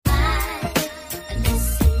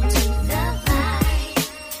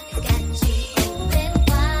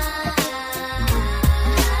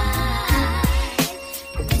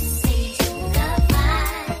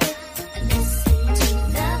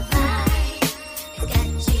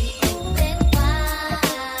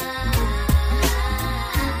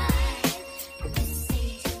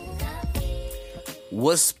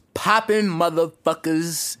What's poppin',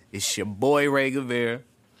 motherfuckers? It's your boy Ray Guevara.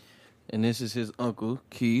 And this is his uncle,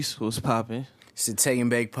 Keith. What's poppin'? It's the Take and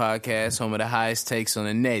Bake podcast, home of the highest takes on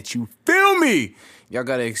the net. You feel me? Y'all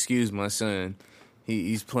gotta excuse my son.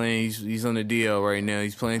 He's playing, he's on the DL right now.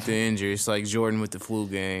 He's playing through injury. It's like Jordan with the flu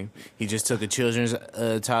game. He just took a children's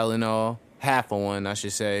Tylenol, half of one, I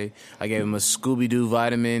should say. I gave him a Scooby-Doo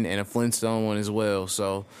vitamin and a Flintstone one as well.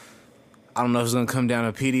 So I don't know if it's going to come down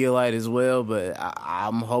to Pedialyte as well, but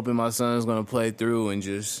I'm hoping my son's going to play through and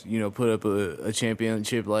just, put up a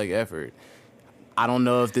championship-like effort. I don't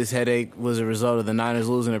know if this headache was a result of the Niners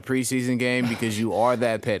losing a preseason game because you are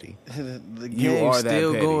that petty. The game's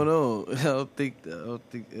still going on. I don't think that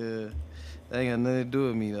ain't got nothing to do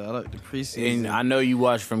with me, though. I like the preseason. And I know you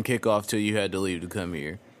watched from kickoff till you had to leave to come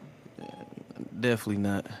here. Definitely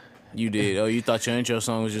not. You did. Oh, you thought your intro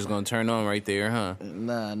song was just going to turn on right there, huh?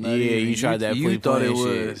 Nah. Yeah, you tried that You thought it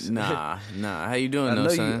was. Shit. Nah. How you doing,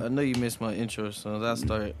 son? I know you missed my intro songs.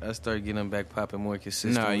 I started getting them back popping more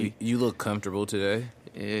consistently. Nah, you look comfortable today.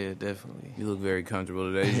 Yeah, definitely. You look very comfortable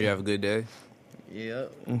today. Did you have a good day? Yeah.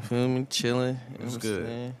 You feel me? Chilling. That's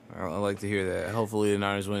good. I like to hear that. Hopefully the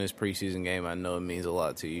Niners win this preseason game. I know it means a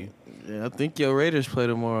lot to you. Yeah, I think your Raiders play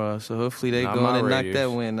tomorrow, so hopefully they go and knock that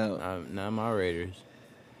win out. Not my Raiders.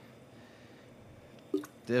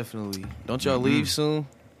 Definitely. Don't y'all leave soon?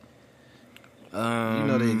 You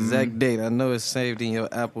know the exact date. I know it's saved in your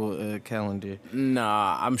Apple calendar.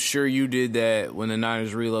 Nah, I'm sure you did that when the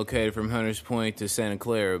Niners relocated from Hunters Point to Santa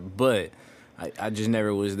Clara, but I just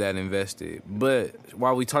never was that invested. But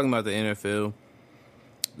while we talking about the NFL,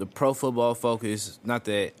 the Pro Football Focus, not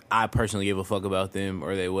that I personally give a fuck about them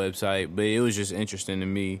or their website, but it was just interesting to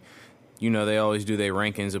me. You know, they always do their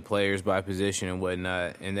rankings of players by position and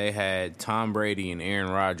whatnot, and they had Tom Brady and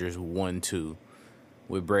Aaron Rodgers 1-2,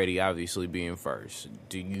 with Brady obviously being first.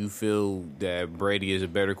 Do you feel that Brady is a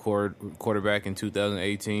better quarterback in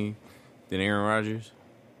 2018 than Aaron Rodgers?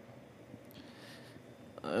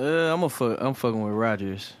 I'm fucking with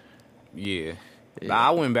Rodgers. Yeah.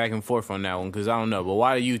 I went back and forth on that one because I don't know, but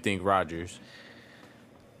why do you think Rodgers?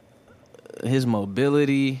 His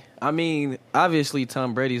mobility. I mean, obviously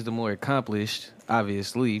Tom Brady's the more accomplished,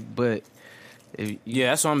 obviously, but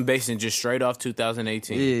that's what I'm basing just straight off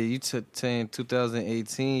 2018. Yeah, you took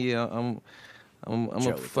 2018. Yeah, I'm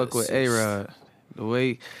gonna fuck with A-Rod. The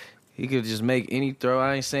way he could just make any throw.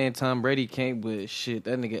 I ain't saying Tom Brady can't, but shit,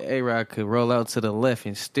 that nigga A-Rod could roll out to the left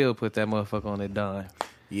and still put that motherfucker on the dime.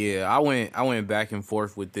 Yeah, I went back and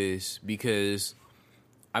forth with this because,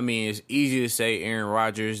 I mean, it's easy to say Aaron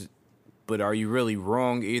Rodgers, but are you really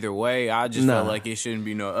wrong either way? I just felt like it shouldn't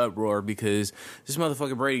be no uproar because this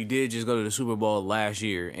motherfucker Brady did just go to the Super Bowl last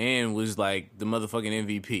year and was like the motherfucking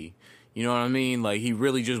MVP. You know what I mean? Like, he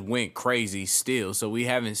really just went crazy still. So we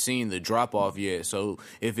haven't seen the drop-off yet. So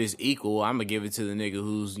if it's equal, I'm going to give it to the nigga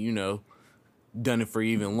who's, done it for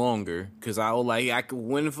even longer. Because I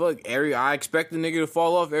expect the nigga to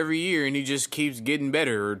fall off every year and he just keeps getting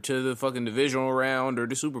better to the fucking divisional round or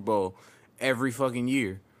the Super Bowl every fucking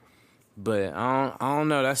year. But I don't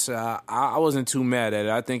know. That's I wasn't too mad at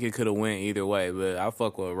it. I think it could have went either way, but I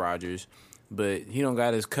fuck with Rodgers. But he don't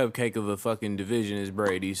got his cupcake of a fucking division as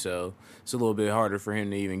Brady, so it's a little bit harder for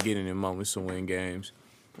him to even get in moments to win games.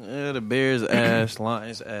 Yeah, the Bears ass,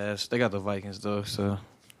 Lions ass. They got the Vikings though, so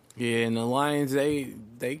yeah. And the Lions, they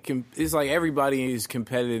can. It's like everybody is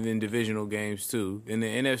competitive in divisional games too. And the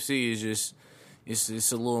NFC is just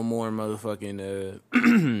it's a little more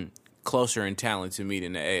motherfucking closer in talent to me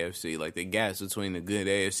than the AFC. Like, the gaps between the good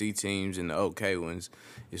AFC teams and the okay ones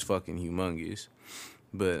is fucking humongous.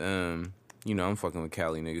 But, I'm fucking with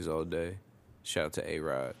Cali niggas all day. Shout out to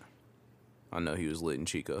A-Rod. I know he was lit in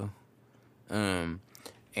Chico.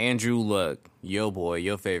 Andrew Luck, yo boy,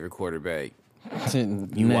 your favorite quarterback.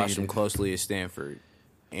 You watched him closely at Stanford.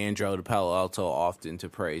 And drove to Palo Alto often to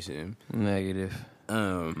praise him. Negative.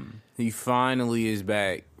 He finally is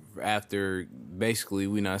back after basically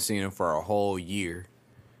we not seeing him for a whole year.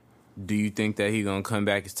 Do you think that he gonna come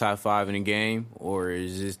back as top 5 in the game, or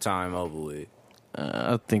is his time over with?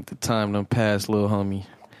 I think the time done passed, little homie.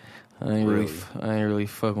 I ain't really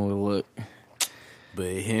fucking with Luck. But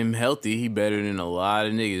him healthy, he better than a lot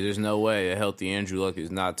of niggas. There's no way a healthy Andrew Luck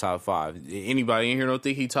is not top 5. Anybody in here don't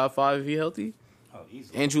think he top 5 if he healthy? Oh,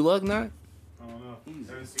 easily. Andrew Luck not? I don't know.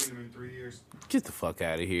 I haven't seen him in 3 years. Get the fuck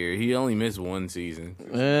out of here. He only missed one season.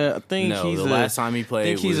 I think last time he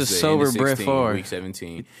played was a sober Brett Favre. Week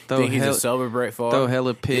 17. Think he's a sober Brett Favre? Throw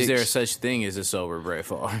hella picks. Is there such thing as a sober Brett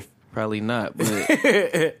Favre? Probably not, but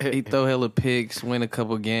he throw hella picks, win a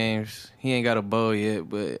couple games. He ain't got a bowl yet,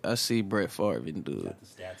 but I see Brett Favre and do it. Got the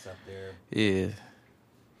stats up there. Yeah.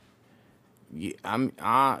 Yeah,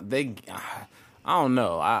 I don't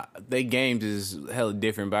know. They games is hella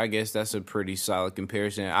different, but I guess that's a pretty solid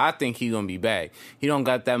comparison. I think he gonna be back. He don't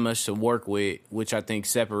got that much to work with, which I think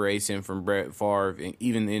separates him from Brett Favre, and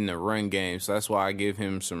even in the run game. So that's why I give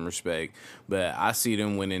him some respect. But I see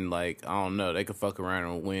them winning, like, I don't know, they could fuck around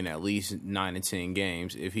and win at least 9 to 10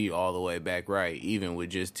 games if he all the way back right, even with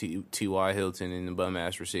just T.Y. Hilton and the bum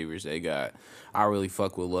ass receivers they got. I really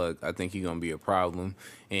fuck with Luck. I think he's gonna be a problem.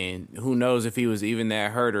 And who knows if he was even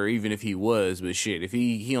that hurt or even if he was, but shit, if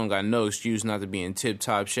he don't got no excuse not to be in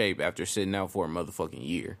tip-top shape after sitting out for a motherfucking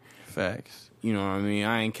year. Facts. You know what I mean?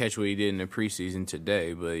 I ain't catch what he did in the preseason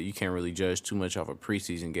today, but you can't really judge too much off a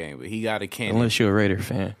preseason game. But he got a cannon. Unless you're a Raider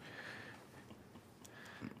fan.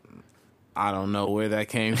 I don't know where that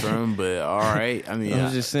came from, but all right. I mean, I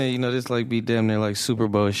was just saying, this like be damn near like Super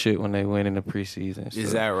Bowl shit when they win in the preseason. So.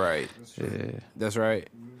 Is that right? Yeah. That's right.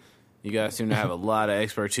 You guys seem to have a lot of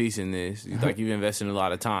expertise in this. Like you've invested a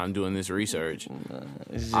lot of time doing this research.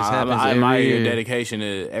 It just happens I admire every your year. dedication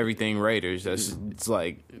to everything Raiders. It's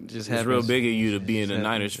real big of you to being a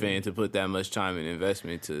Niners fan to put that much time and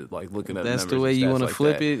investment to like looking up. That's numbers the way and you stats want to like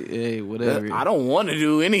flip that. it. Hey, whatever. I don't want to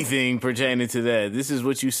do anything pertaining to that. This is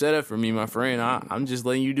what you set up for me, my friend. I'm just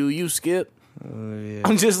letting you do you, Skip. Yeah.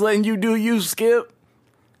 I'm just letting you do you, Skip.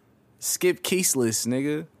 Skip Keesless,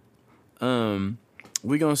 nigga.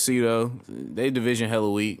 We gonna see though. They division hella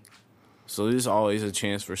weak, so there's always a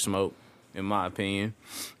chance for smoke, in my opinion.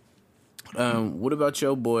 What about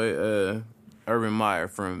your boy Urban Meyer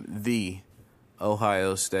from the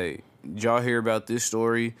Ohio State? Did y'all hear about this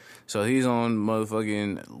story? So he's on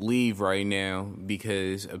motherfucking leave right now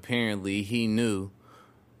because apparently he knew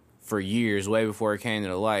for years, way before it came to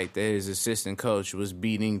the light, that his assistant coach was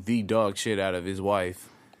beating the dog shit out of his wife.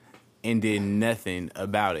 And did nothing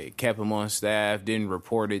about it. Kept him on staff, didn't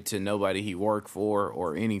report it to nobody he worked for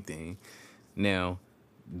or anything. Now,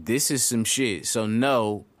 this is some shit. So,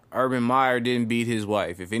 no, Urban Meyer didn't beat his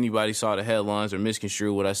wife. If anybody saw the headlines or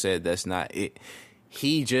misconstrued what I said, that's not it.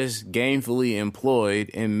 He just gainfully employed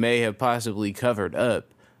and may have possibly covered up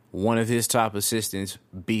one of his top assistants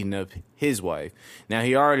beating up his wife. Now,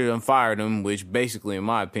 he already done fired him, which basically, in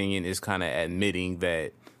my opinion, is kind of admitting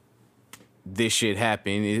that this shit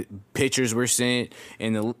happened. Pictures were sent,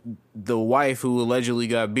 and the wife who allegedly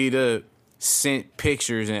got beat up sent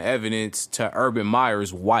pictures and evidence to Urban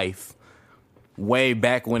Meyer's wife way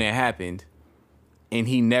back when it happened, and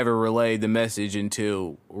he never relayed the message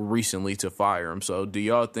until recently to fire him. So do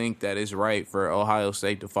y'all think that it's right for Ohio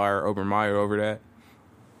State to fire Urban Meyer over that?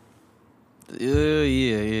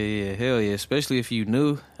 Yeah. Hell yeah. Especially if you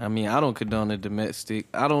knew. I mean, I don't condone the domestic.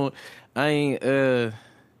 I don't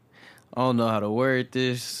know how to word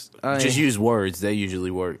this. Just use words. They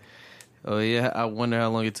usually work. Oh, yeah? I wonder how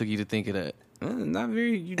long it took you to think of that. Not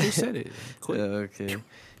very. You just said it. Quick. Okay.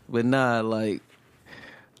 But nah, like,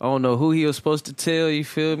 I don't know who he was supposed to tell, you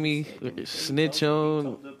feel me? Snitch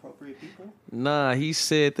on. Nah, he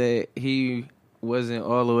said that he wasn't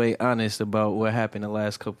all the way honest about what happened the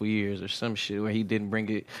last couple years or some shit where he didn't bring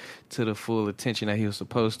it to the full attention that he was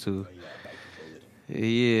supposed to.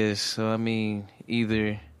 Yeah, so I mean,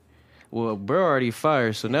 either... Well, bro already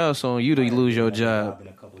fired, so now it's on you to lose your job.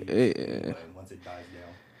 Yeah. Once it dies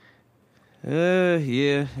down.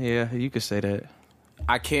 Yeah, you could say that.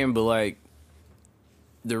 I can, but like,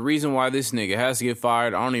 the reason why this nigga has to get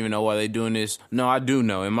fired, I don't even know why they doing this. No, I do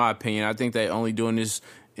know, in my opinion. I think they only doing this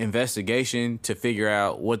investigation to figure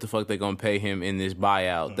out what the fuck they gonna pay him in this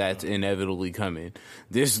buyout that's inevitably coming.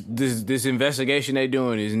 This investigation they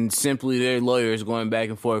doing is simply their lawyers going back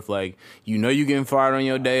and forth like, you know you getting fired on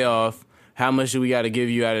your day off. How much do we got to give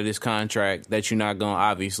you out of this contract that you're not gonna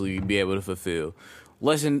obviously be able to fulfill?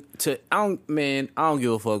 Listen to, I don't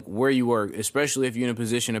give a fuck where you work, especially if you're in a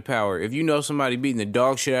position of power. If you know somebody beating the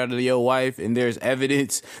dog shit out of your wife and there's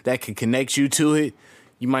evidence that can connect you to it,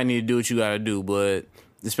 you might need to do what you gotta do. But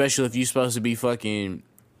especially if you're supposed to be fucking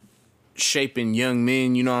shaping young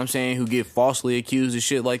men, you know what I'm saying, who get falsely accused of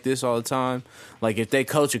shit like this all the time. Like, if they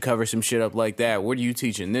coach or cover some shit up like that, what are you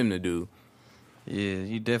teaching them to do? Yeah,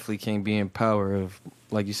 you definitely can't be in power of,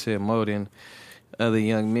 like you said, molding other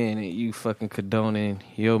young men and you fucking condoning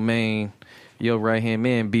your right-hand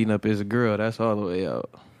man beating up his girl. That's all the way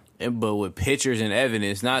out. But with pictures and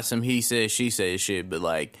evidence, not some he said, she said shit, but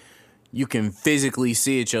like, you can physically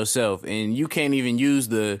see it yourself, and you can't even use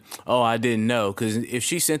the, oh, I didn't know, because if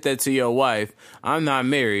she sent that to your wife, I'm not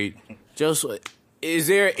married, just, is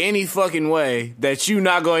there any fucking way that you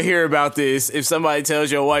not going to hear about this if somebody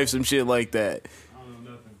tells your wife some shit like that?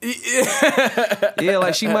 Yeah,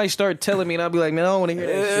 like she might start telling me and I'll be like, man, I don't want to hear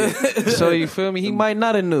that shit. So you feel me? He might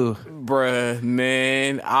not have knew. Bruh,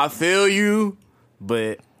 man, I feel you,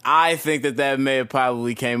 but I think that may have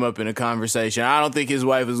probably came up in a conversation. I don't think his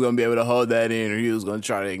wife was going to be able to hold that in, or he was going to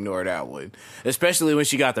try to ignore that one. Especially when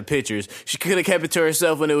she got the pictures. She could have kept it to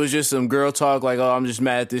herself when it was just some girl talk like, oh, I'm just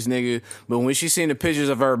mad at this nigga. But when she seen the pictures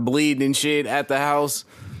of her bleeding and shit at the house,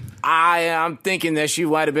 I'm thinking that she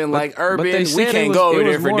might have been like, Urban, we can't go over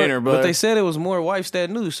there for dinner, but they said it was more wives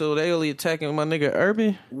that knew, so they only attacking my nigga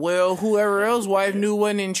Urban. Well, whoever else wife knew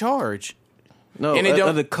wasn't in charge. No, and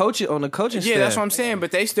on the coaching staff. Yeah, that's what I'm saying.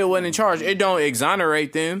 But they still wasn't in charge. It don't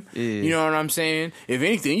exonerate them. Yeah. You know what I'm saying? If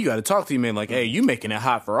anything, you got to talk to your man like, hey, you making it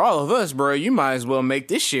hot for all of us, bro. You might as well make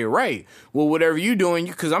this shit right. Well, whatever you doing,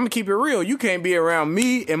 because I'm going to keep it real. You can't be around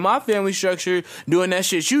me and my family structure doing that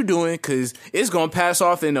shit you doing, because it's going to pass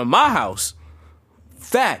off into my house.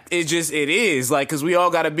 Fact. It is. Like, because we all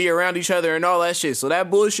got to be around each other and all that shit. So that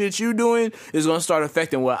bullshit you doing is going to start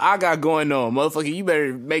affecting what I got going on. Motherfucker, you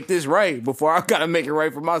better make this right before I got to make it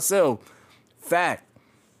right for myself. Fact.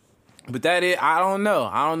 But I don't know.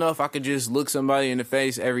 I don't know if I could just look somebody in the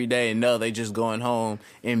face every day and know they just going home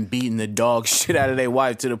and beating the dog shit out of their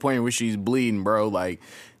wife to the point where she's bleeding, bro. Like,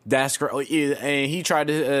 that's crazy. And he tried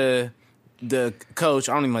to... the coach,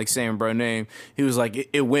 I don't even like saying bro name, he was like,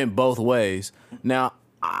 it went both ways. Now,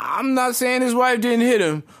 I'm not saying his wife didn't hit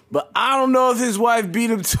him, but I don't know if his wife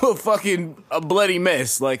beat him to a bloody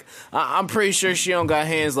mess. Like, I'm pretty sure she don't got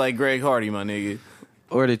hands like Greg Hardy, my nigga.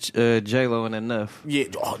 Or the J-Lo and Enough. Yeah,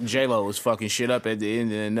 J-Lo was fucking shit up at the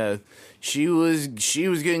end of Enough. She was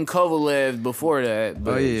getting Kovalev before that.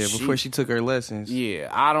 But before she took her lessons. Yeah,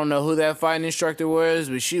 I don't know who that fighting instructor was,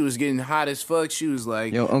 but she was getting hot as fuck. She was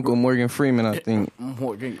like... Yo, Uncle Morgan Freeman, I think.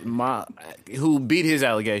 Who beat his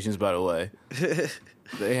allegations, by the way.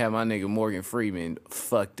 They had my nigga Morgan Freeman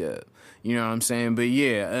fucked up. You know what I'm saying? But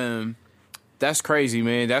yeah, that's crazy,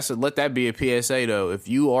 man. Let that be a PSA, though. If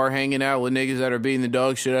you are hanging out with niggas that are beating the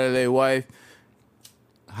dog shit out of their wife,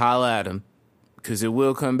 holla at them. Because it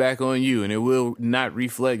will come back on you, and it will not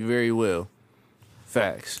reflect very well.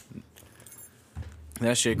 Facts.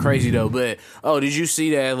 That shit crazy, though. But, did you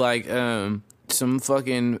see that, like, some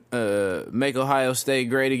fucking Make Ohio State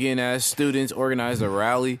Great Again as students organized a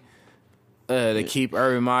rally to keep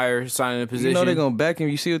Urban Meyer signing a position? You know they're going to back him.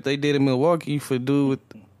 You see what they did in Milwaukee for dude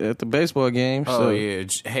at the baseball game. Oh, yeah.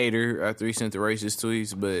 Hater after he sent the racist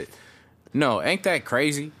tweets, but... No, ain't that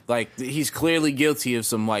crazy? Like, he's clearly guilty of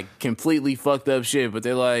some, like, completely fucked up shit, but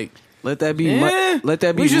they're like... Let that be Mike.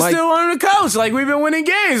 We just still want him to coach. Like, we've been winning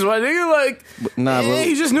games, my nigga. Like,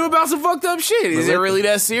 he just knew about some fucked up shit. Is it really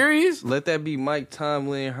that serious? Let that be Mike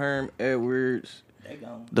Tomlin, Herm Edwards,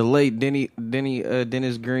 the late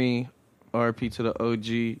Dennis Green, RP to the OG.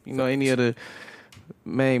 You know, any of the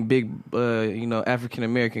main big,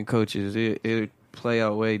 African-American coaches. It play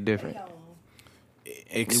out way different.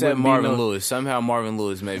 Except Marvin Lewis. Somehow Marvin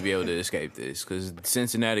Lewis may be able to escape this, because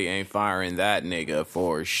Cincinnati ain't firing that nigga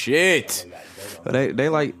for shit. But they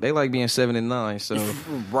like being 7-9. So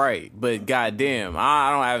right, but goddamn,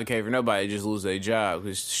 I don't advocate for nobody to just lose their job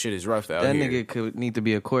because shit is rough out here. That nigga could need to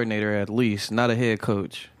be a coordinator at least, not a head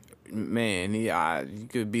coach. Man, you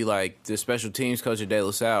could be like the special teams coach at De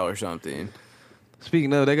La Salle or something.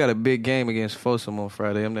 Speaking of, they got a big game against Folsom on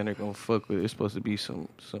Friday. I'm then they're gonna fuck with it. It's supposed to be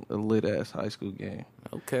a lit ass high school game.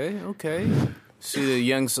 Okay. See the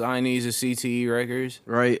young signees of CTE Records,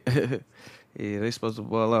 right? Yeah, they supposed to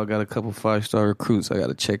ball out. Got a couple 5-star recruits I got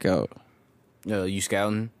to check out. You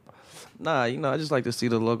scouting? Nah, I just like to see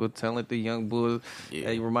the local talent, the young bulls. Yeah.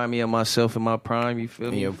 They remind me of myself in my prime. You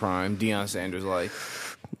feel me? In your prime, Deion Sanders, like.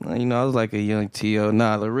 I was like a young T.O.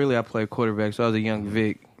 Nah, really, I played quarterback, so I was a young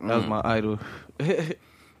Vic. That was my idol.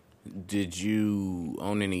 Did you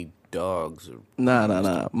own any dogs?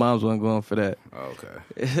 Nah. Moms wasn't going for that. Oh,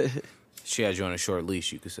 okay. She had you on a short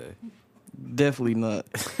leash, you could say. Definitely not.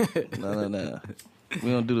 No. We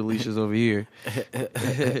don't do the leashes over here.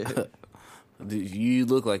 You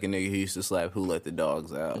look like a nigga who used to slap who let the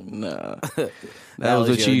dogs out. Nah. That's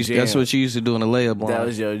what you used to do in the layup line. That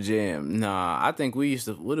was your jam. Nah, I think what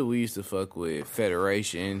did we used to fuck with?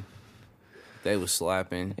 Federation. They was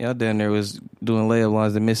slapping. Y'all down there was doing layup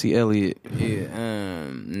lines to Missy Elliott. Yeah,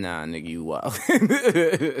 nah, nigga, you wild.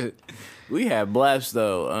 We had blaps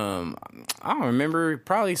though. I don't remember.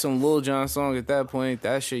 Probably some Lil Jon song at that point.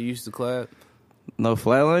 That shit used to clap. No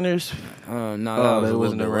Flatliners? No, that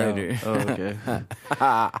wasn't around. Later. Oh,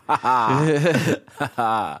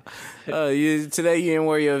 okay. Today you didn't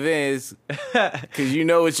wear your Vans because you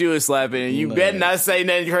know what you was slapping, and you better not say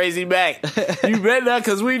nothing crazy back. You better not,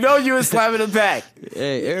 because we know you was slapping the pack.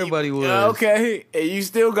 Hey, everybody was. Okay, and you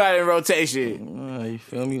still got it in rotation. You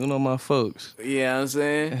feel me? You know my folks. Yeah, I'm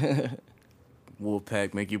saying.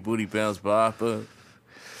 Wolfpack, make your booty bounce, Papa.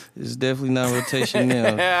 It's definitely not rotation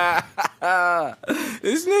now.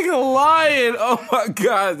 This nigga lying. Oh my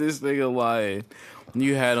God, this nigga lying.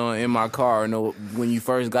 You had on In My Car, when you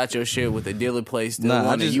first got your shit with the dealer place.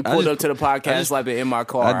 You pulled up to the podcast, slapped it In My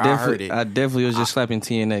Car. I heard it. I definitely was just slapping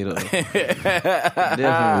TNA though.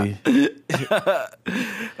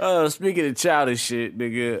 Definitely. Speaking of childish shit,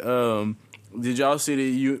 nigga, did y'all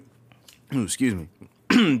see excuse me.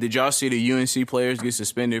 Did y'all see the UNC players get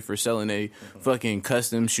suspended for selling a fucking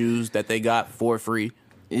custom shoes that they got for free?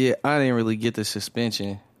 Yeah, I didn't really get the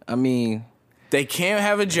suspension. I mean, they can't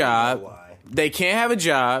have a job. They can't have a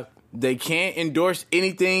job. They can't endorse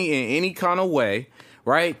anything in any kind of way,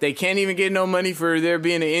 right? They can't even get no money for there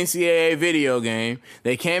being an NCAA video game.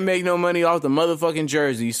 They can't make no money off the motherfucking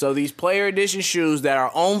jersey. So these player edition shoes that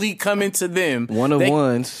are only coming to them,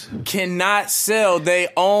 one-of-ones, cannot sell their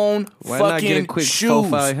own fucking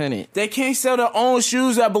shoes. They can't sell their own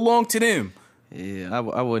shoes that belong to them. Yeah,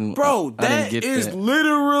 I wouldn't. Bro, that is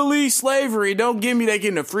literally slavery. Don't give me they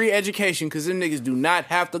getting a free education because them niggas do not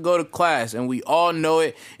have to go to class, and we all know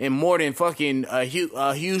it. And more than fucking a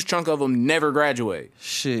huge chunk of them never graduate.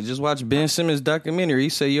 Shit, just watch Ben Simmons' documentary. He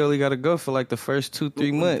said you only got to go for like the first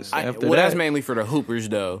 2-3 months. That's mainly for the hoopers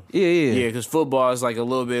though. Yeah, because football is like a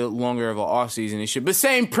little bit longer of an off season and shit. But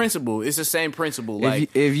same principle. It's the same principle.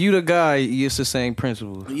 If you the guy, it's the same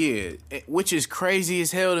principle. Yeah, which is crazy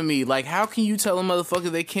as hell to me. Like, how can you tell a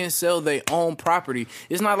motherfucker they can't sell their own property?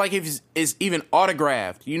 It's not like if it's even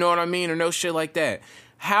autographed, you know what I mean, or no shit like that.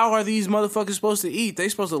 How are these motherfuckers supposed to eat? They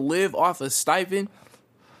supposed to live off a stipend?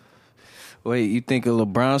 Wait, you think of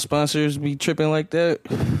LeBron sponsors be tripping like that?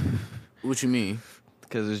 What you mean?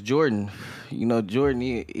 Because it's Jordan. You know, Jordan,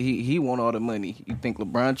 he want all the money. You think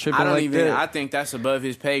LeBron tripping that? I think that's above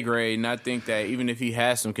his pay grade, and I think that even if he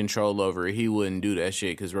has some control over it, he wouldn't do that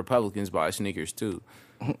shit because Republicans buy sneakers too.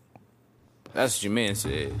 That's what your man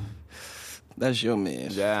said. That's your man.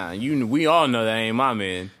 Yeah, we all know that ain't my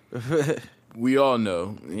man. We all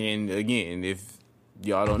know. And again, if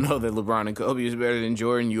y'all don't know that LeBron and Kobe is better than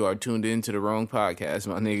Jordan, you are tuned into the wrong podcast,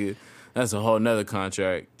 my nigga. That's a whole nother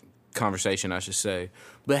conversation, I should say.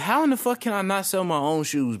 But how in the fuck can I not sell my own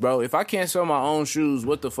shoes, bro? If I can't sell my own shoes,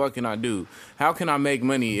 what the fuck can I do? How can I make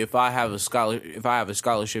money if I have a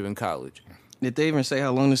scholarship in college? Did they even say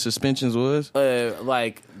how long the suspensions was?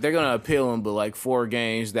 Like, they're going to appeal them, but like 4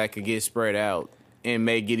 games that could get spread out and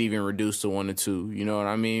may get even reduced to 1 or 2. You know what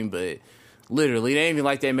I mean? But literally, they ain't even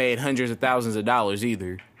like they made hundreds of thousands of dollars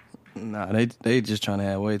either. Nah, they just trying to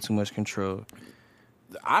have way too much control.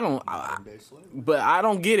 But I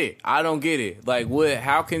don't get it. I don't get it. Like, what?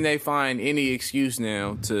 How can they find any excuse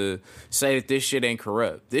now to say that this shit ain't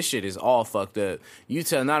corrupt? This shit is all fucked up. You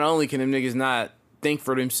tell, not only can them niggas not think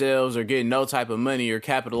for themselves or get no type of money or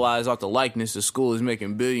capitalize off the likeness the school is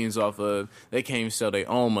making billions off of, they can't even sell their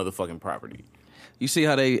own motherfucking property. You see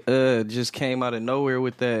how they just came out of nowhere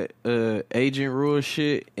with that agent rule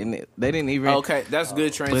shit, and they didn't even. Okay, that's a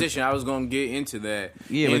good transition. I was gonna get into that.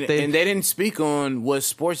 Yeah, and, but they didn't speak on what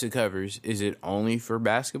sports it covers. Is it only for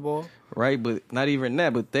basketball? Right, but not even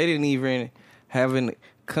that. But they didn't even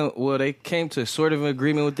they came to sort of an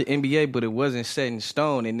agreement with the NBA, but it wasn't set in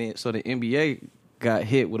stone, and then so the NBA got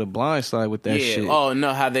hit with a blindside with that shit. Oh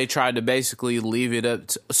no, how they tried to basically leave it up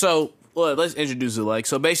to, so well, let's introduce it.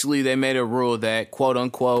 So basically they made a rule that quote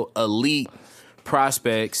unquote elite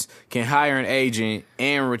prospects can hire an agent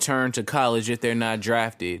and return to college if they're not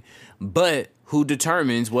drafted. But who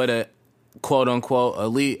determines what a quote unquote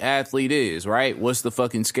elite athlete is, right? What's the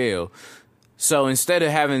fucking scale? So instead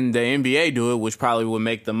of having the NBA do it, which probably would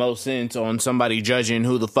make the most sense on somebody judging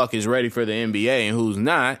who the fuck is ready for the NBA and who's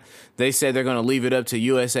not, they said they're going to leave it up to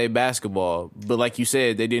USA Basketball. But like you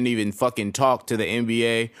said, they didn't even fucking talk to the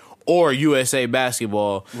NBA or USA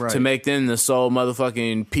Basketball to make them the sole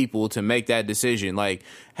motherfucking people to make that decision. Like,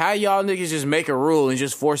 how y'all niggas just make a rule and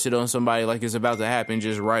just force it on somebody like it's about to happen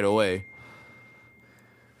just right away?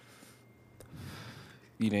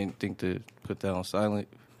 You didn't think to put that on silent?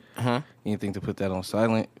 Huh? You didn't think to put that on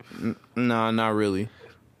silent? No, not really.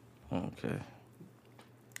 Okay.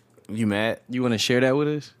 You mad? You want to share that with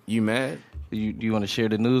us? You mad? You want to share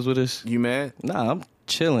the news with us? You mad? Nah, I'm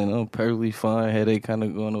chilling. I'm perfectly fine. Headache kind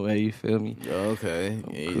of going away. You feel me? Okay.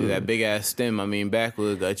 Yeah, that big ass stem,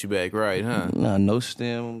 backwood got you back right, huh? Nah, no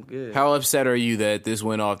stem. I'm good. How upset are you that this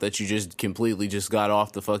went off, that you just completely got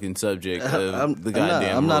off the fucking subject of the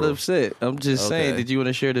goddamn I'm not upset. I'm just saying, did you want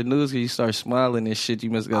to share the news? Because you start smiling and shit. You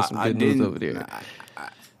must got some good news over there.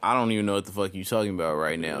 I don't even know what the fuck you talking about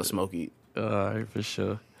right now, Smokey. All right, for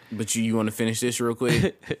sure. But you want to finish this real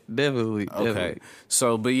quick? Definitely. Okay.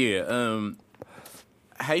 So, but yeah,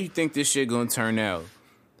 how you think this shit gonna turn out?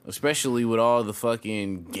 Especially with all the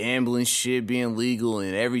fucking gambling shit being legal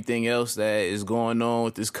and everything else that is going on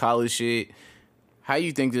with this college shit. How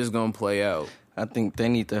you think this is gonna play out? I think they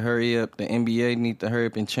need to hurry up. The NBA need to hurry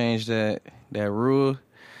up and change that rule.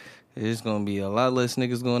 There's gonna be a lot less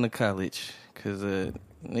niggas going to college because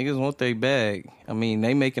niggas want their bag. I mean,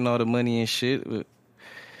 they making all the money and shit. With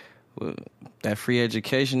that free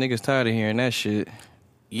education, niggas tired of hearing that shit.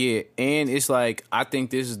 Yeah, and it's like, I think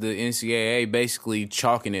this is the NCAA basically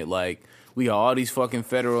chalking it like, we got all these fucking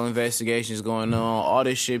federal investigations going on, all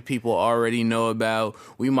this shit people already know about.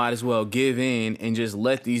 We might as well give in and just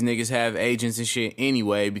let these niggas have agents and shit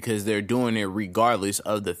anyway because they're doing it regardless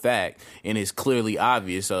of the fact, and it's clearly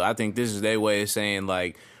obvious. So I think this is their way of saying,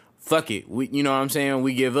 like, fuck it. You know what I'm saying?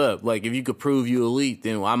 We give up. Like, if you could prove you elite,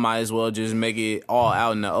 then I might as well just make it all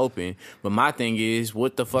out in the open. But my thing is,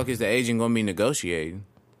 what the fuck is the agent going to be negotiating?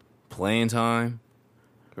 Playing time?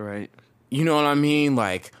 Right. You know what I mean?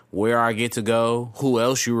 Like, where I get to go, who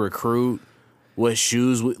else you recruit, what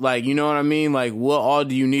shoes, like, you know what I mean? Like, what all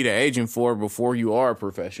do you need an agent for before you are a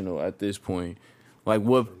professional at this point? Like,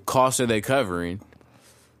 what costs are they covering?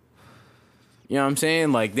 You know what I'm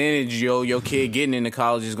saying? Like, then it's your kid getting into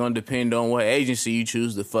college is going to depend on what agency you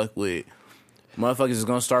choose to fuck with. Motherfuckers is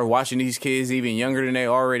going to start watching these kids even younger than they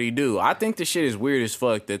already do. I think the shit is weird as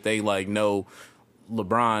fuck that they, like, know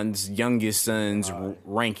LeBron's youngest son's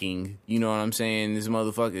ranking. You know what I'm saying? This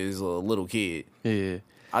motherfucker is a little kid. Yeah.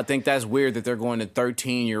 I think that's weird that they're going to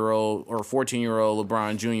 13-year-old or 14-year-old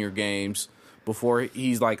LeBron Jr. games before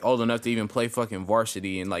he's, like, old enough to even play fucking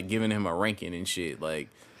varsity and, like, giving him a ranking and shit. Like,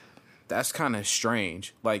 that's kind of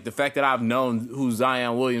strange. Like, the fact that I've known who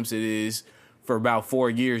Zion Williamson is for about 4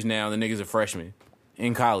 years now, the nigga's a freshman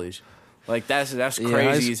in college. Like, that's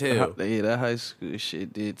crazy as hell. Yeah, that high school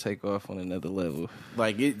shit did take off on another level.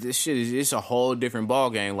 Like, this shit it's a whole different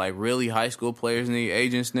ball game. Like, really, high school players need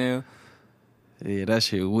agents now? Yeah, that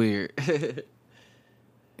shit weird.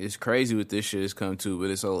 It's crazy what this shit has come to, but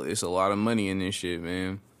it's a lot of money in this shit,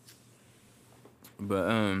 man.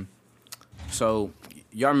 But so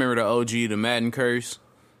y'all remember the OG, the Madden curse,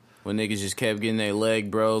 when niggas just kept getting their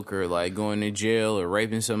leg broke or like going to jail or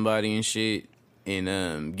raping somebody and shit,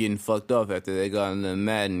 and getting fucked off after they got in the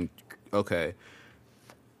Madden. Okay,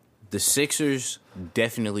 the Sixers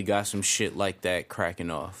definitely got some shit like that cracking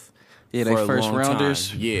off. Yeah, they first rounders.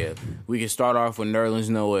 Time. Yeah, we can start off with Nerlens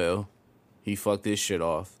Noel. He fucked his shit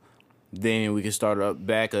off. Then we can start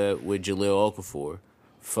back up with Jahlil Okafor.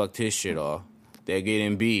 Fucked his shit off. They get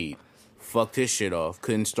Embiid. Fucked his shit off.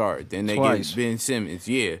 Couldn't start. Then they get Ben Simmons.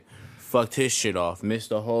 Yeah. Fucked his shit off. Missed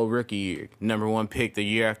the whole rookie year. Number 1 pick the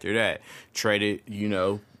year after that. Traded,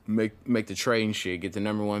 make the trade and shit. Get the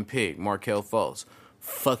number 1 pick. Markelle Fultz.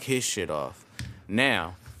 Fuck his shit off.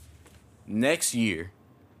 Now, next year,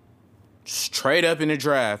 straight up in the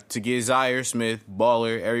draft to get Zaire Smith,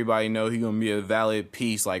 baller. Everybody know he gonna be a valid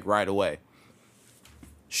piece like right away.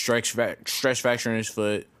 Stretch fracture in his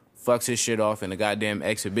foot. Fucks his shit off in a goddamn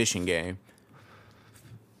exhibition game.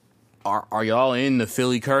 Are y'all in the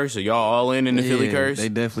Philly curse? Are y'all all in the Philly curse? They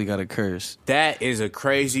definitely got a curse. That is a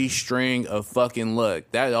crazy string of fucking luck.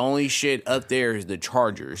 That only shit up there is the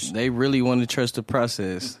Chargers. They really want to trust the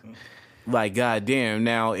process. Like, goddamn.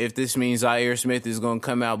 Now, if this means Zaire Smith is going to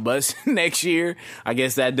come out busting next year, I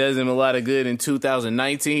guess that does him a lot of good in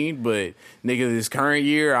 2019. But, nigga, this current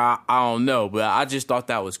year, I don't know. But I just thought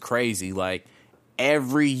that was crazy. Like,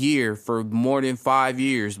 every year for more than 5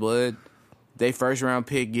 years, blood, they first round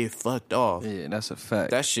pick get fucked off. Yeah, that's a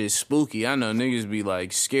fact. That shit's spooky. I know niggas be,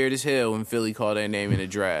 like, scared as hell when Philly call their name in the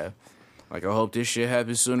draft. Like, I hope this shit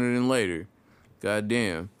happens sooner than later.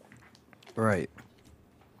 Goddamn. Right.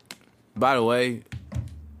 By the way,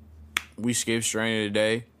 we skipped strain of the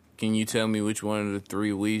day. Can you tell me which one of the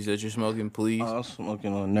 3 weeds that you're smoking, please? I'm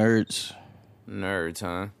smoking on Nerds. Nerds,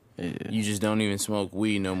 huh? Yeah. You just don't even smoke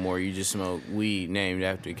weed no more. You just smoke weed named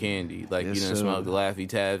after candy. Like, yes, you done smoke Laffy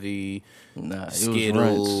Taffy,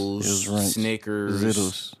 Skittles, it was Snickers,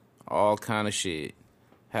 Zittles. All kind of shit.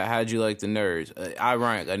 How'd you like the Nerds? I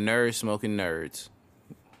rank a nerd smoking Nerds.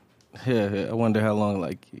 Yeah, I wonder how long,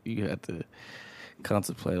 like, you had to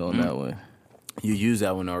contemplate on that one. You used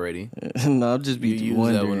that one already. No, I'm just be You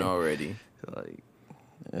used that one already. Like,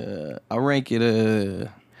 I rank it.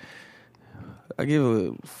 I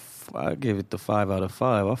give it the 5 out of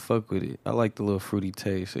 5. I fuck with it. I like the little fruity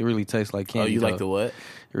taste. It really tastes like candy. Oh, you though. like the what? It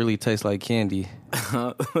really tastes like candy.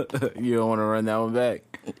 You don't want to run that one back?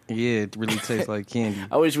 Yeah, it really tastes like candy.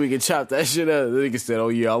 I wish we could chop that shit up. The nigga said, "Oh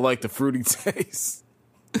yeah, I like the fruity taste."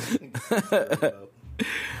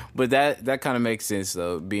 But that kind of makes sense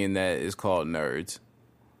though, being that it's called Nerds.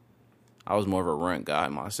 I was more of a runt guy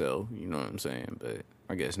myself. You know what I'm saying? But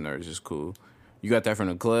I guess nerds is cool. You got that from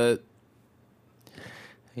the club?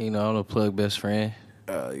 You know, I'm the plug best friend.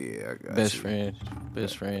 Oh, yeah, I got Best you. friend.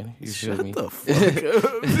 Best friend. You feel Shut me? the fuck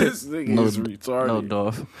up. This nigga is retarded. No,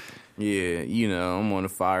 Dolph. Yeah, you know, I'm on the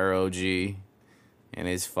Fire OG, and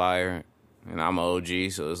it's Fire, and I'm an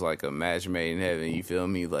OG, so it's like a match made in heaven, you feel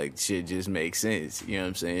me? Like, shit just makes sense, you know what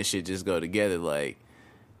I'm saying? Shit just go together, like,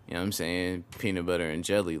 you know what I'm saying? Peanut butter and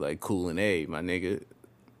jelly, like Kool and Aid, my nigga.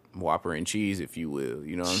 Whopper and cheese, if you will,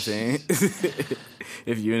 you know what I'm saying?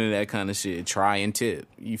 If you're into that kind of shit, try and tip,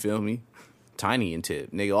 you feel me? Tiny and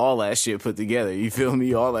tip, nigga, all that shit put together, you feel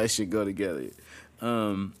me? All that shit go together.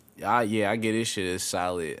 I get this shit a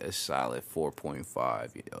solid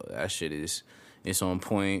 4.5. You know, that shit it's on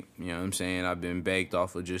point. You know what I'm saying? I've been baked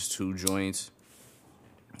off of just 2 joints.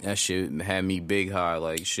 That shit had me big high,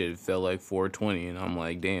 like shit felt like 420, and I'm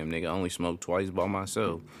like, damn, nigga, I only smoked twice by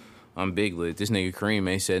myself. I'm big lit. This nigga Kareem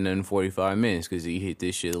ain't said nothing in 45 minutes because he hit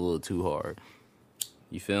this shit a little too hard.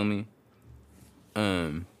 You feel me?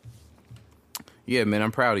 Yeah, man,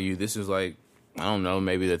 I'm proud of you. This is like, I don't know,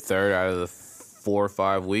 maybe the third out of the 4 or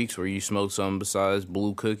 5 weeks where you smoked something besides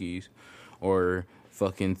blue cookies or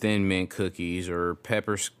fucking thin mint cookies or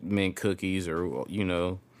peppermint cookies or, you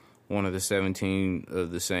know, one of the 17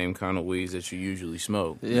 of the same kind of weeds that you usually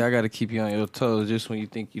smoke. Yeah, I got to keep you on your toes just when you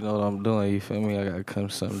think you know what I'm doing. You feel me? I got to come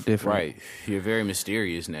something different. Right. You're very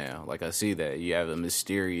mysterious now. Like, I see that. You have a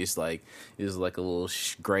mysterious, like, it's like a little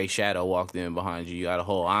gray shadow walked in behind you. You got a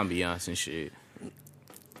whole ambiance and shit.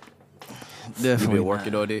 Definitely. You been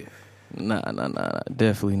working on it? Nah.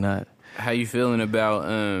 Definitely not. How you feeling about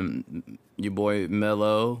your boy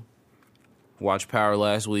Melo? Watched Power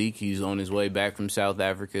last week. He's on his way back from South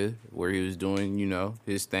Africa where he was doing, you know,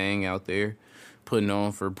 his thing out there, putting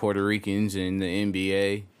on for Puerto Ricans and the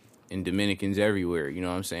NBA and Dominicans everywhere, you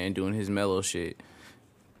know what I'm saying, doing his Melo shit.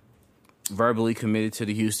 Verbally committed to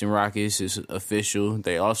the Houston Rockets is official.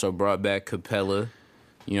 They also brought back Capella,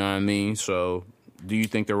 you know what I mean? So do you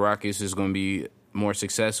think the Rockets is going to be more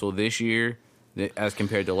successful this year as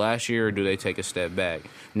compared to last year, or do they take a step back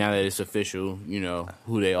now that it's official, you know,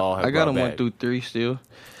 who they all have I got them back? 1 through 3 still.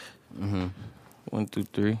 Mm-hmm. 1 through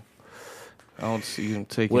 3. I don't see them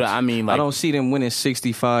taking. Well, I mean, like, I don't see them winning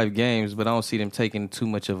 65 games, but I don't see them taking too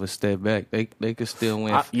much of a step back. They could still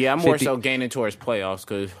win. I'm more so gaining towards playoffs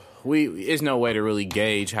because there's no way to really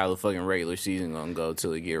gauge how the fucking regular season gonna go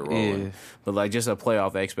till it get rolling. Yeah. But like, just a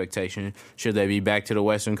playoff expectation. Should they be back to the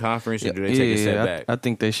Western Conference, or do they take a step back? I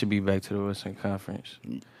think they should be back to the Western Conference.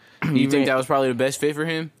 You think that was probably the best fit for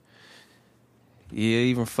him? Yeah,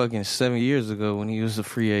 even fucking 7 years ago when he was a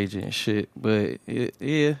free agent and shit. But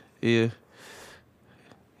yeah.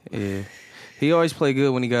 He always played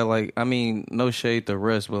good when he got like, I mean, no shade to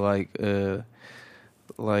Russ, but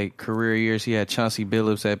like career years, he had Chauncey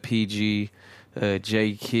Billups at PG,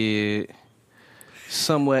 J Kidd,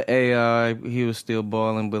 somewhat AI. He was still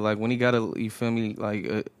balling, but like when he got you feel me,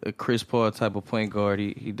 like a Chris Paul type of point guard,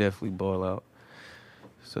 he definitely ball out.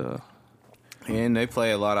 So, and they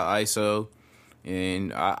play a lot of ISO,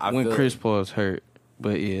 and I when feel Chris Paul's hurt,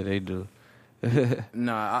 but yeah, they do.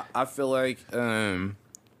 Nah, I feel like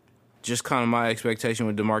just kind of my expectation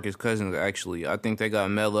with DeMarcus Cousins. Actually, I think they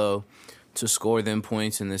got Melo to score them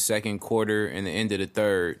points in the second quarter and the end of the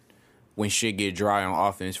third when shit get dry on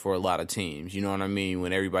offense for a lot of teams. You know what I mean?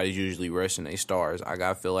 When everybody's usually resting their stars.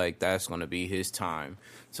 I feel like that's going to be his time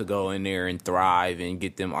to go in there and thrive and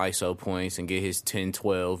get them ISO points and get his 10,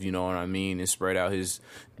 12, you know what I mean? And spread out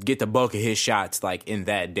get the bulk of his shots, like, in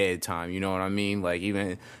that dead time, you know what I mean? Like,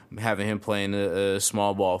 even having him playing a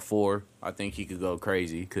small ball 4, I think he could go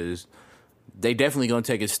crazy because they definitely going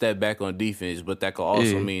to take a step back on defense, but that could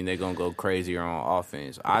also mean they're going to go crazier on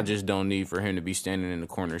offense. I just don't need for him to be standing in the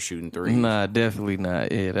corner shooting threes. Nah, definitely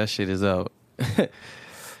not. Yeah, that shit is out.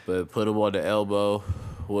 But put him on the elbow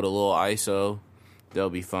with a little ISO, they'll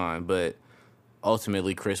be fine. But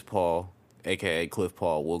ultimately, Chris Paul, a.k.a. Cliff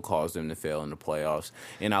Paul, will cause them to fail in the playoffs.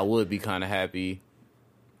 And I would be kind of happy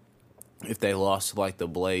if they lost to, like, the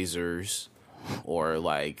Blazers or,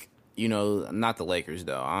 like, you know, not the Lakers,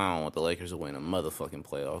 though. I don't want the Lakers to win a motherfucking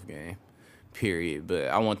playoff game, period. But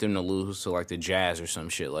I want them to lose to, like, the Jazz or some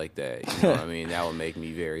shit like that. You know what I mean? That would make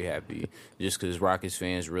me very happy. Just because Rockets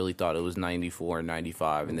fans really thought it was 94 and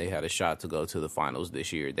 95, and they had a shot to go to the finals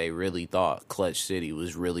this year. They really thought Clutch City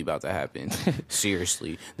was really about to happen.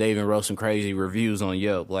 Seriously. They even wrote some crazy reviews on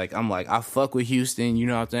Yelp. Like, I'm like, I fuck with Houston. You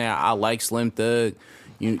know what I'm saying? I like Slim Thug.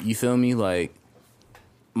 You feel me? Like,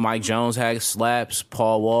 Mike Jones had slaps,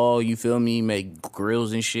 Paul Wall, you feel me, make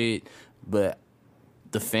grills and shit, but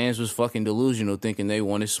the fans was fucking delusional thinking they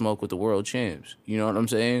wanted smoke with the world champs. You know what I'm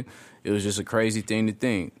saying? It was just a crazy thing to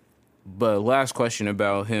think. But last question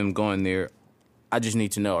about him going there, I just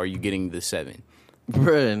need to know, are you getting the 7?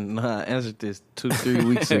 Bruh, nah, I answered this 2-3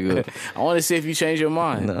 weeks ago. I want to see if you change your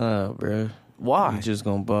mind. Nah, bruh. Why? We just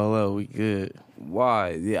gonna ball out. We good.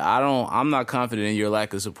 Why? Yeah, I'm not confident in your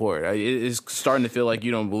lack of support. It's starting to feel like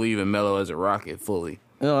you don't believe in Melo as a Rocket fully.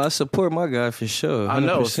 No, I support my guy for sure. 100%. I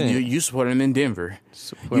know. You support him in Denver.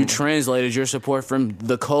 You translated your support from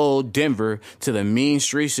the cold Denver to the mean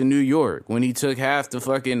streets of New York when he took half the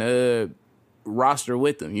fucking roster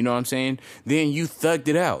with him. You know what I'm saying? Then you thugged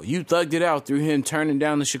it out. You thugged it out through him turning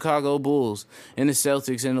down the Chicago Bulls and the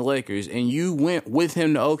Celtics and the Lakers. And you went with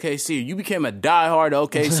him to OKC. You became a diehard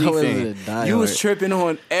OKC fan. You was tripping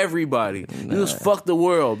on everybody. You was fuck the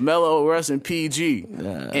world. Melo, Russ, and PG.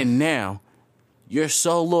 And now you're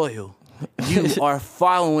so loyal. You are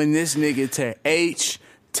following this nigga to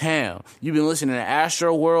H-Town. You've been listening to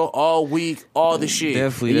Astro World all week, all the shit.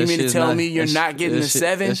 Definitely. And you mean to tell me you're not getting the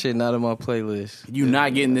 7? That shit not on my playlist. You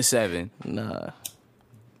not getting the 7? Nah.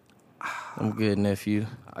 I'm good, nephew.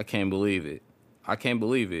 I can't believe it. I can't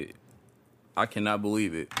believe it. I cannot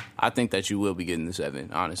believe it. I think that you will be getting the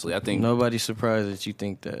 7, honestly. I think nobody's surprised that you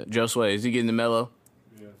think that. Joe Sway, is he getting the Melo?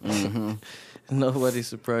 Yeah. Mm-hmm. Nobody's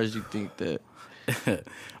surprised you think that.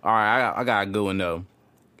 All right, I got a good one, though.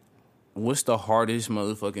 What's the hardest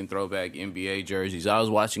motherfucking throwback NBA jerseys? I was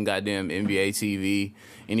watching goddamn NBA TV,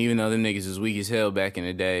 and even though them niggas is weak as hell back in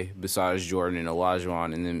the day, besides Jordan and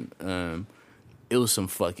Olajuwon, and then it was some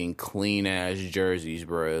fucking clean-ass jerseys,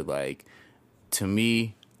 bro. Like, to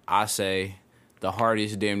me, I say the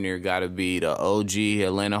hardest damn near gotta be the OG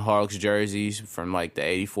Atlanta Hawks jerseys from, like, the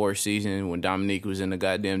 84 season when Dominique was in the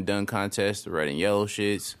goddamn dunk contest, the red and yellow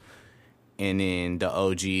shits. And then the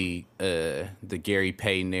OG, the Gary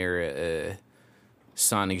Payton era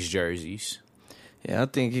Sonics jerseys. Yeah, I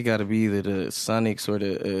think it got to be either the Sonics or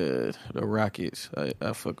the Rockets.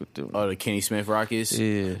 I fuck with them. Oh, the Kenny Smith Rockets.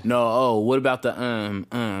 Yeah. No. Oh, what about the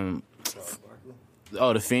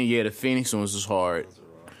Oh, the Phoenix ones was hard.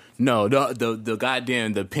 No, the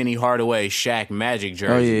goddamn the Penny Hardaway Shaq Magic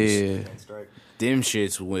jerseys. Oh yeah. Them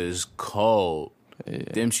shits was cold. Yeah.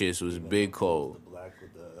 Them shits was big cold.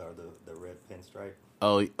 Pinstripe.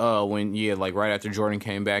 Like right after Jordan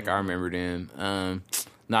came back, I remember them.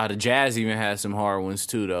 The Jazz even had some hard ones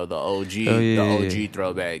too, though. The OG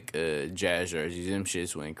throwback Jazz jerseys, them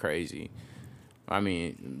shits went crazy. I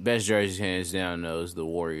mean, best jerseys hands down though is the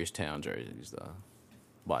Warriors Town jerseys, though,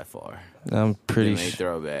 by far. I'm pretty sure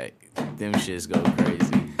throwback. Them shits go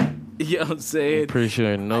crazy. You know what I'm saying? I'm pretty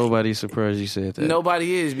sure nobody's surprised you said that.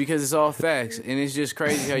 Nobody is, because it's all facts. And it's just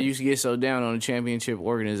crazy how you get so down on a championship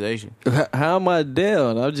organization. How am I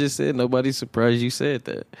down? I just said nobody's surprised you said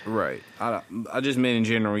that. Right. I just meant in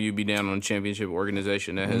general you'd be down on a championship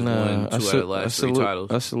organization that has won 2 out of the last 3 titles.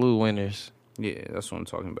 I salute winners. Yeah, that's what I'm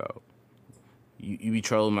talking about. You be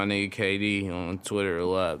trolling my nigga KD on Twitter a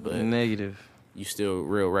lot, but negative. You still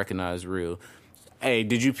recognize real. Hey,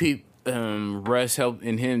 did you peep Russ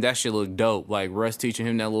helping him? That shit look dope. Like Russ teaching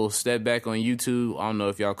him that little step back on YouTube. I don't know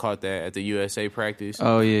if y'all caught that at the USA practice.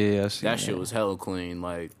 Oh yeah. That shit was hella clean.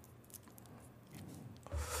 Like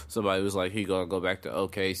somebody was like, he gonna go back to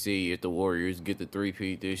OKC if the Warriors get the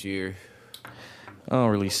 3-peat this year. I don't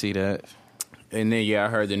really see that. And then, I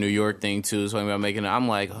heard the New York thing, too, talking about making it. I'm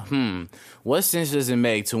like, what sense does it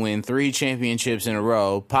make to win 3 championships in a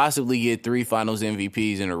row, possibly get 3 finals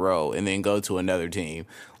MVPs in a row, and then go to another team?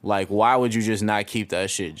 Like, why would you just not keep that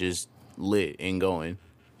shit just lit and going?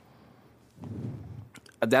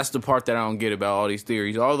 That's the part that I don't get about all these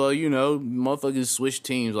theories. Although, motherfuckers switch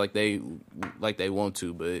teams like they want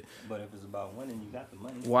to, but if it's about winning, you got the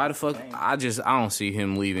money. Why the fuck? I don't see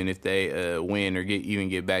him leaving if they win or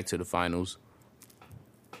get back to the finals.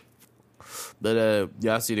 But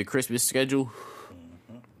y'all see the Christmas schedule?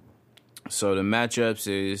 Mm-hmm. So the matchups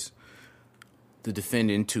is the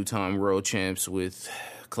defending 2-time world champs with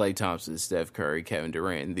Klay Thompson, Steph Curry, Kevin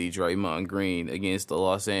Durant, and the Draymond Green against the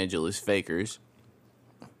Los Angeles Fakers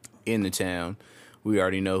in the town. We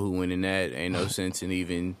already know who winning that. Ain't no sense in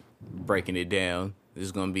even breaking it down.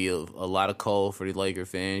 There's going to be a lot of cold for the Laker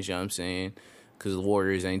fans, you know what I'm saying? Because the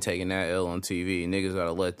Warriors ain't taking that L on TV. Niggas got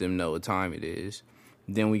to let them know what time it is.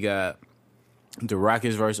 Then we got the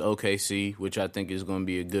Rockets versus OKC, which I think is going to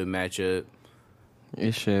be a good matchup.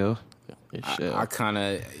 It shall. I kind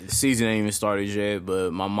of, season ain't even started yet,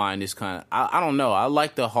 but my mind is kind of, I don't know. I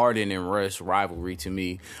like the Harden and Russ rivalry to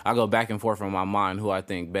me. I go back and forth in my mind who I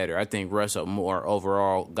think better. I think Russ got more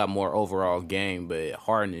overall game, but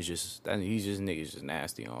Harden is just, niggas just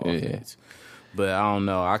nasty on offense. But I don't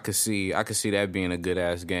know. I could see that being a good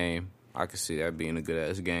ass game.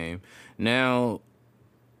 Now,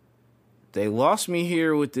 they lost me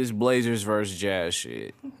here with this Blazers versus Jazz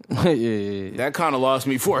shit. Yeah. That kind of lost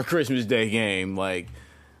me for a Christmas Day game. Like,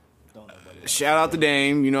 shout out to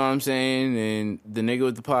Dame, you know what I'm saying? And the nigga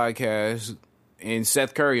with the podcast. And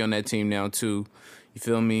Seth Curry on that team now, too. You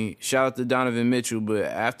feel me? Shout out to Donovan Mitchell. But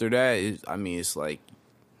after that, it's like...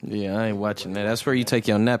 Yeah, I ain't watching that. That's where you take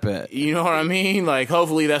your nap at. You know what I mean? Like,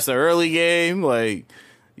 hopefully that's the early game. Like,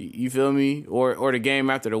 you feel me? Or the game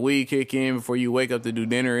after the week kick in before you wake up to do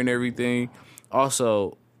dinner and everything.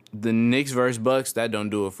 Also, the Knicks versus Bucks, that don't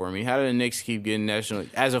do it for me. How do the Knicks keep getting national?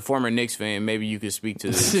 As a former Knicks fan, maybe you could speak to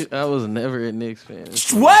this. I was never a Knicks fan.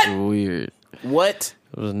 What? Weird. What?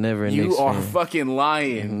 I was never a Knicks fan. You are fucking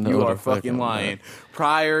lying. No, you are the fucking lying.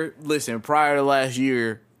 lying. Prior to last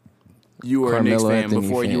year, you were Carmelo a Knicks fan Anthony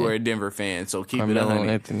before fan. you were a Denver fan. So keep Carmelo it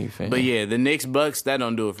 100. Anthony fan. But yeah, the Knicks Bucks, that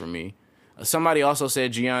don't do it for me. Somebody also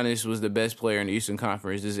said Giannis was the best player in the Eastern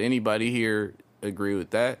Conference. Does anybody here agree with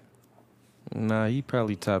that? Nah, he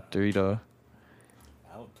probably top 3 though.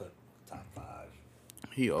 I would put top 5.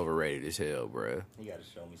 He overrated as hell, bro. You got to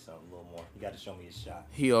show me something a little more. You got to show me his shot.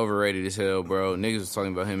 He overrated as hell, bro. Niggas was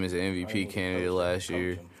talking about him as an MVP candidate last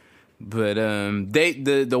year. But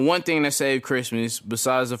the one thing that saved Christmas,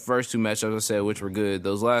 besides the first 2 matchups I said, which were good,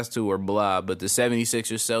 those last 2 were blah. But the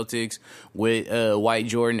 76ers Celtics with White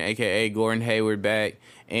Jordan, a.k.a. Gordon Hayward, back,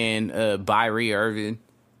 and Kyrie Irving,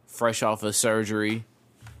 fresh off of surgery,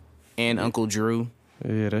 and Uncle Drew.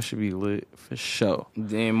 Yeah, that should be lit for sure.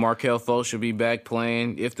 Then Markelle Fultz should be back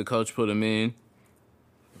playing if the coach put him in.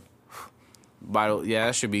 Yeah,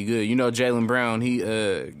 that should be good. You know, Jaylen Brown, he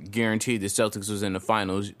guaranteed the Celtics was in the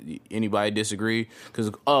finals. Anybody disagree?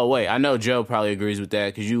 Because, I know Joe probably agrees with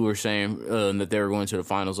that because you were saying that they were going to the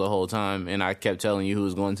finals the whole time, and I kept telling you who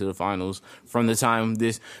was going to the finals from the time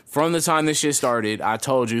this shit started. I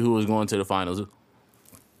told you who was going to the finals.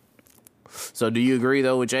 So, do you agree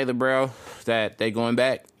though with Jaylen Brown that they going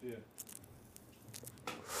back? Yeah.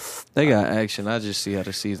 They got action. I just see how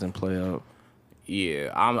the season play out.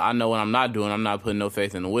 Yeah, I know what I'm not doing. I'm not putting no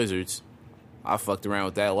faith in the Wizards. I fucked around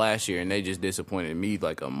with that last year, and they just disappointed me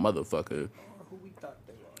like a motherfucker.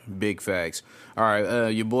 Big facts. All right,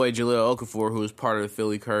 your boy Jahlil Okafor, who was part of the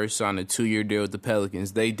Philly Curse, signed a 2-year deal with the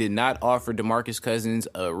Pelicans. They did not offer DeMarcus Cousins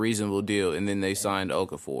a reasonable deal, and then they signed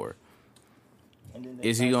Okafor. And then they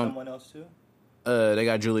Is he gonna? someone else too? They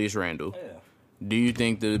got Julius Randle. Yeah. Do you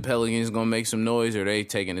think the Pelicans gonna make some noise, or are they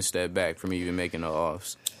taking a step back from even making the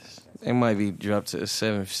offs? They might be dropped to a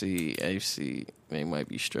 7th seed, 8th seed. They might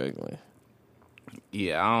be struggling.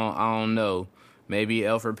 Yeah, I don't know. Maybe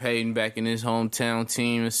Elfrid Payton back in his hometown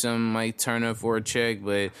team or something might turn up for a check,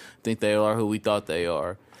 but I think they are who we thought they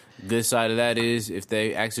are. Good side of that is if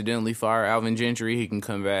they accidentally fire Alvin Gentry, he can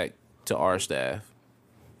come back to our staff.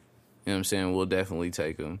 You know what I'm saying? We'll definitely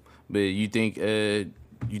take him. But you think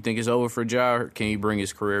it's over for Ja, or can he bring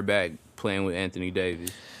his career back playing with Anthony Davis?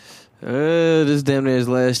 This damn near his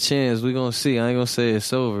last chance. We gonna see. I ain't gonna say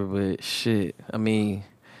it's over, but shit. I mean,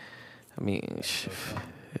 shit.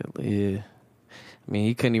 Yeah. I mean,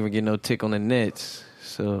 he couldn't even get no tick on the Nets.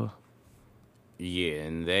 So. Yeah,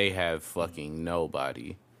 and they have fucking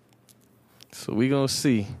nobody. So we gonna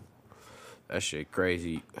see. That shit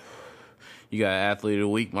crazy. You got Athlete of the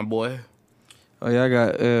Week, my boy? Oh yeah, I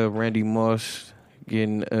got Randy Moss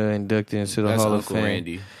getting inducted into the That's Hall Uncle of Fame.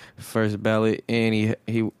 Randy. First ballot, and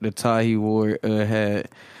he the tie he wore had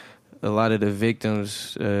a lot of the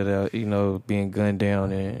victims that being gunned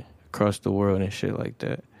down and across the world and shit like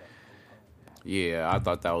that. Yeah, I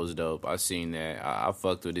thought that was dope. I seen that. I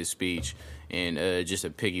fucked with his speech, and just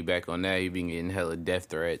to piggyback on that, he been getting hella death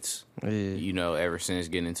threats. Yeah. You know, ever since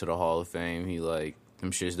getting into the Hall of Fame, he like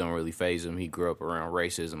them shits don't really faze him. He grew up around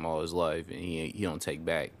racism all his life, and he don't take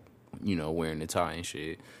back, wearing the tie and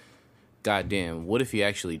shit. Goddamn, what if he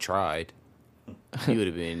actually tried? He would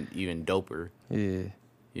have been even doper. Yeah.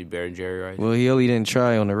 He better than Jerry Rice? Well, he only didn't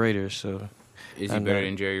try on the Raiders, so. Is he better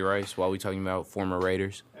than Jerry Rice while we talking about former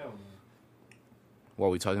Raiders?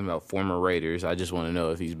 While we talking about former Raiders, I just want to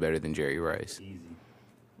know if he's better than Jerry Rice. Easy.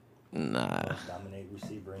 Nah. Dominate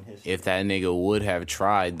receiver in history. If that nigga would have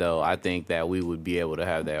tried, though, I think that we would be able to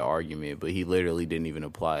have that argument. But he literally didn't even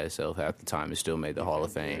apply himself half the time and still made the Hall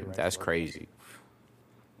of Fame. That's crazy.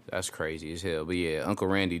 That's crazy as hell. But yeah, Uncle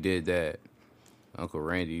Randy did that. Uncle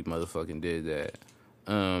Randy motherfucking did that.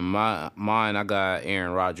 Mine, I got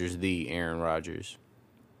Aaron Rodgers, the Aaron Rodgers.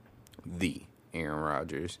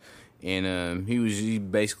 And he was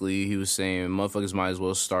saying motherfuckers might as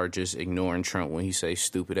well start just ignoring Trump when he say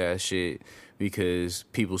stupid ass shit because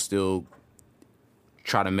people still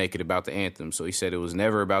try to make it about the anthem. So he said it was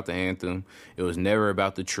never about the anthem. It was never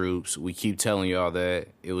about the troops. We keep telling y'all that.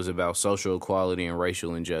 It was about social equality and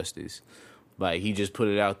racial injustice. Like, he just put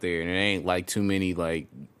it out there, and it ain't like too many, like,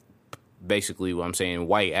 basically what I'm saying,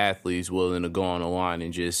 white athletes willing to go on the line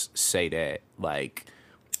and just say that, like,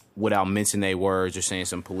 without mincing their words or saying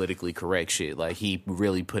some politically correct shit. Like, he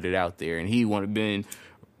really put it out there, and he would have been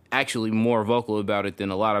actually more vocal about it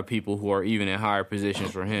than a lot of people who are even in higher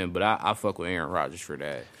positions for him. But I fuck with Aaron Rodgers for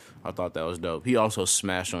that. I thought that was dope. He also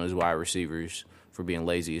smashed on his wide receivers for being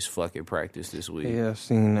lazy as fuck at practice this week. Yeah, I've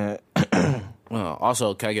seen that.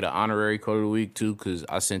 Also, can I get an honorary quote of the week, too? Because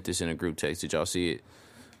I sent this in a group text. Did y'all see it?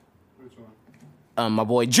 Which one? My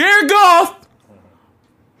boy Jared Goff!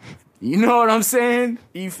 You know what I'm saying?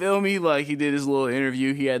 You feel me? Like, he did his little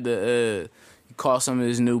interview. He had to he called some of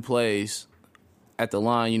his new plays at the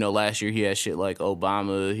line. You know, last year he had shit like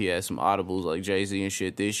Obama. He had some audibles like Jay-Z and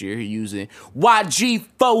shit. This year he using YG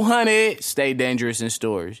 400. Stay dangerous in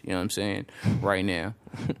stores. You know what I'm saying? Right now.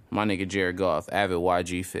 My nigga Jared Goff, avid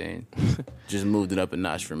YG fan, just moved it up a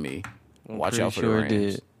notch for me. Watch out for the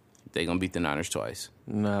Rams. They gonna beat the Niners twice.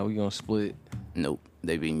 Nah, we gonna split. Nope.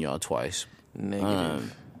 They beating y'all twice.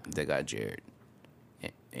 Negative. They got Jared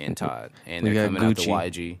and Todd. And We they're got coming out to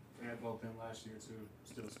Gucci. YG. They had both them last year too.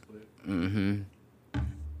 Still split. Mm-hmm.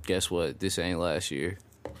 Guess what? This ain't last year.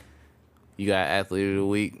 You got athlete of the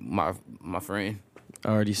week, my friend. I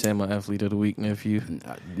already said my athlete of the week, nephew.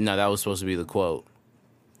 No, that was supposed to be the quote.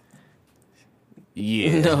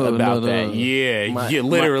 Yeah, No, about no. that. Yeah, yeah.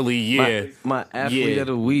 My athlete Yeah. of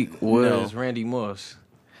the week was Randy Moss.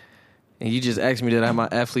 And you just asked me that I'm my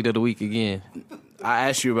athlete of the week again. I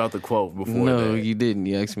asked you about the quote before No, that. you didn't.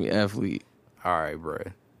 You asked me athlete. All right, bro.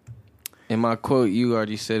 In my quote, you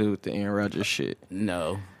already said it with the Aaron Rodgers shit.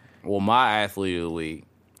 No. Well, my athlete of the week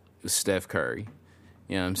is Steph Curry.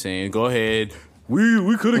 You know what I'm saying? Go ahead.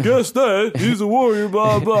 We could have guessed that. He's a warrior,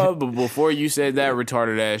 blah, blah. But before you said that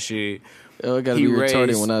retarded ass shit, Oh, I gotta He be retarded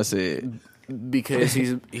raised- when I said because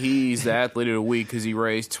he's the athlete of the week because he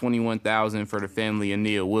raised $21,000 for the family of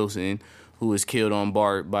Nia Wilson, who was killed on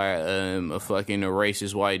BART by a fucking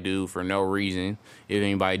racist white dude for no reason. If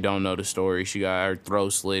anybody don't know the story, she got her throat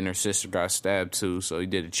slit and her sister got stabbed too. So he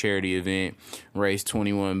did a charity event, raised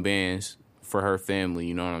 21 bands for her family.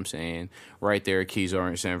 You know what I'm saying? Right there at Keys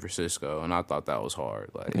in San Francisco, and I thought that was hard.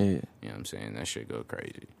 Like, Yeah. you know what I'm saying? That shit go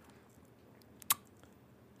crazy.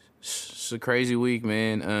 It's a crazy week,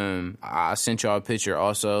 man. I sent y'all a picture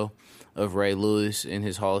also of Ray Lewis in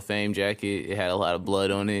his Hall of Fame jacket. It had a lot of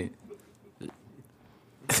blood on it.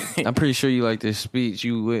 I'm pretty sure you like this speech.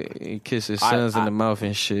 You kiss his sons in the mouth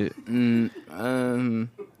and shit. No.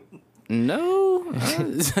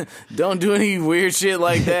 Don't do any weird shit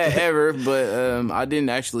like that ever. But I didn't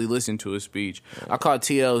actually listen to his speech. I caught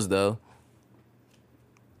TL's though.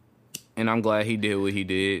 And I'm glad he did what he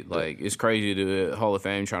did. Like, it's crazy to the Hall of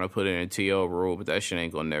Fame trying to put in a TL rule, but that shit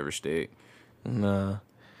ain't gonna never stick. Nah.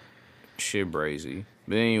 Shit brazy.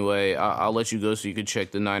 But anyway, I'll let you go so you can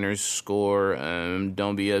check the Niners score.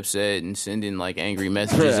 Don't be upset and send in like angry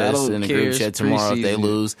messages I at us don't in the care. group It's chat tomorrow if they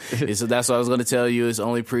preseason. lose. So that's what I was going to tell you. It's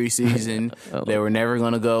only preseason. They were never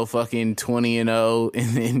going to go fucking 20-0 and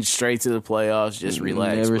then straight to the playoffs. Just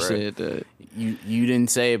relax, Never bro. said that. You didn't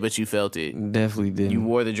say it, but you felt it. Definitely didn't. You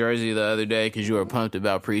wore the jersey the other day because you were pumped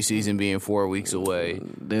about preseason being 4 weeks away.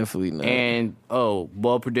 Definitely not. And,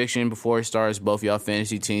 ball prediction before it starts, both y'all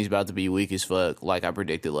fantasy teams about to be weak as fuck, like I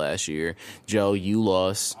predicted last year. Joe, you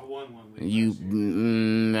lost. I won one week.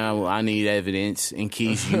 No, I need evidence. And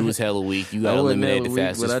Keith, you was hella weak. You got I wasn't eliminated hella the weak,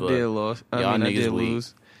 fastest but fuck. I did lose. Y'all I niggas did weak.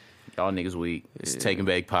 lose. Y'all niggas weak. It's Take and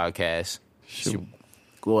Bake podcast. Shoot.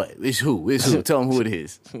 What? It's who? It's who? Tell them who it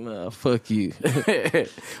is. Nah, fuck you.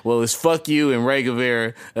 Well, it's fuck you and Ray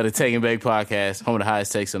Guevara of the Take and Bake podcast, home of the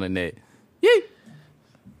highest takes on the net. Yay!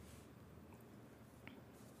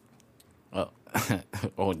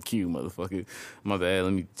 On cue, motherfucker. My bad.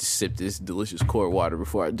 Let me just sip this delicious cord water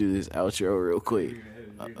before I do this outro real quick.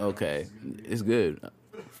 Okay. It's good.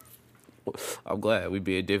 I'm glad we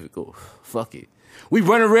being difficult. Fuck it. We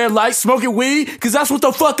running red lights, smoking weed, because that's what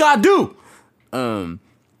the fuck I do.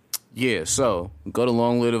 Yeah, so go to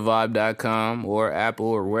longlivevibe.com or Apple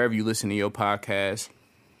or wherever you listen to your podcast.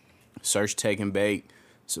 Search Take and Bake.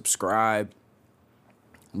 Subscribe.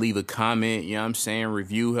 Leave a comment, you know what I'm saying?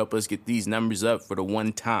 Review, help us get these numbers up for the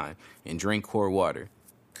one time. And drink core water,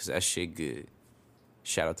 because that shit good.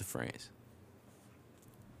 Shout out to France.